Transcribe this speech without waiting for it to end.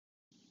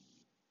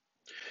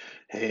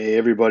Hey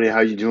everybody, how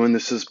you doing?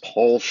 This is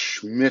Paul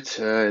Schmidt,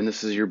 and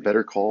this is your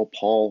Better Call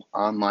Paul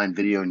online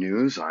video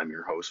news. I'm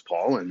your host,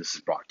 Paul, and this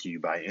is brought to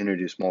you by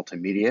Introduce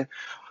Multimedia,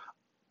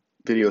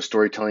 video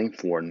storytelling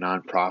for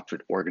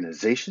nonprofit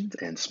organizations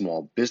and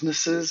small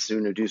businesses.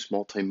 Introduce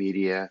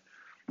Multimedia,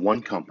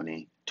 one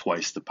company,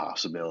 twice the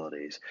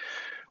possibilities.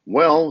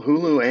 Well,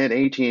 Hulu and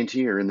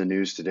AT&T are in the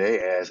news today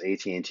as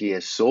AT&T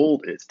has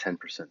sold its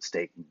 10%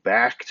 stake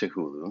back to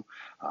Hulu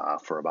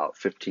for about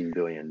 $15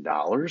 billion.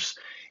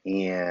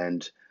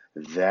 And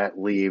that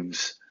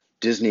leaves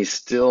Disney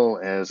still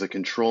as a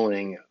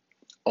controlling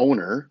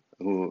owner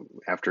who,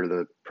 after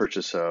the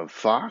purchase of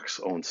Fox,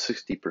 owns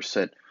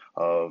 60%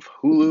 of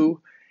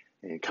Hulu,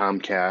 and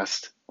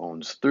Comcast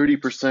owns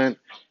 30%,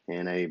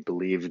 and I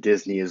believe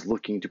Disney is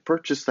looking to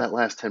purchase that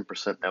last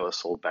 10% that was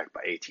sold back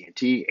by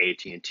AT&T.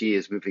 AT&T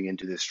is moving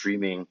into the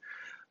streaming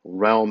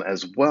realm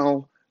as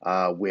well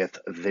with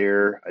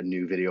their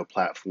new video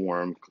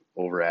platform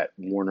over at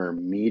Warner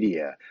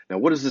Media. Now,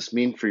 what does this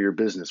mean for your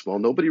business? Well,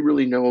 nobody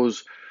really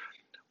knows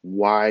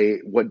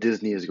what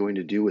Disney is going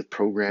to do with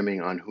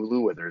programming on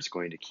Hulu, whether it's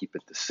going to keep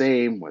it the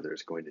same, whether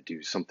it's going to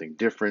do something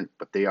different,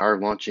 but they are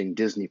launching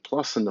Disney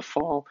Plus in the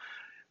fall,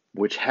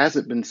 which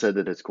hasn't been said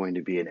that it's going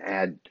to be an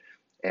ad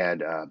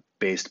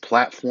based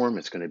platform.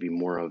 It's going to be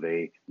more of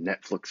a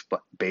Netflix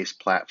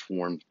based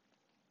platform.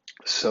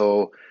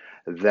 So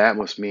that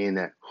must mean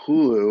that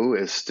Hulu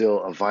is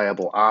still a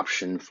viable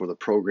option for the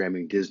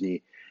programming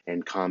Disney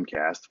and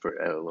Comcast for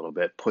a little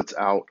bit puts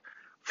out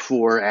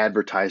for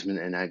advertisement,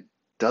 and it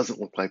doesn't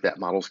look like that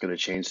model is going to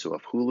change. So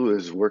if Hulu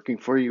is working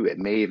for you, it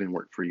may even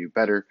work for you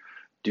better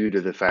due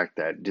to the fact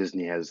that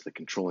Disney has the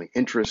controlling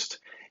interest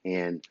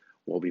and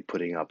will be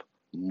putting up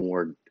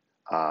more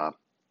uh,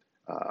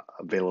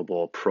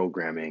 available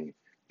programming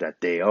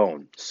that they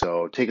own.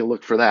 So take a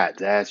look for that.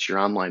 That's your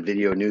online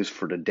video news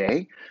for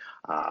today.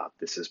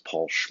 This is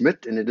Paul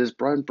Schmidt, and it is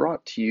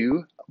brought to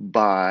you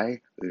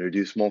by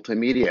Introduce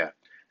Multimedia.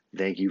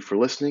 Thank you for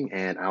listening,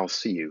 and I'll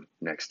see you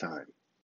next time.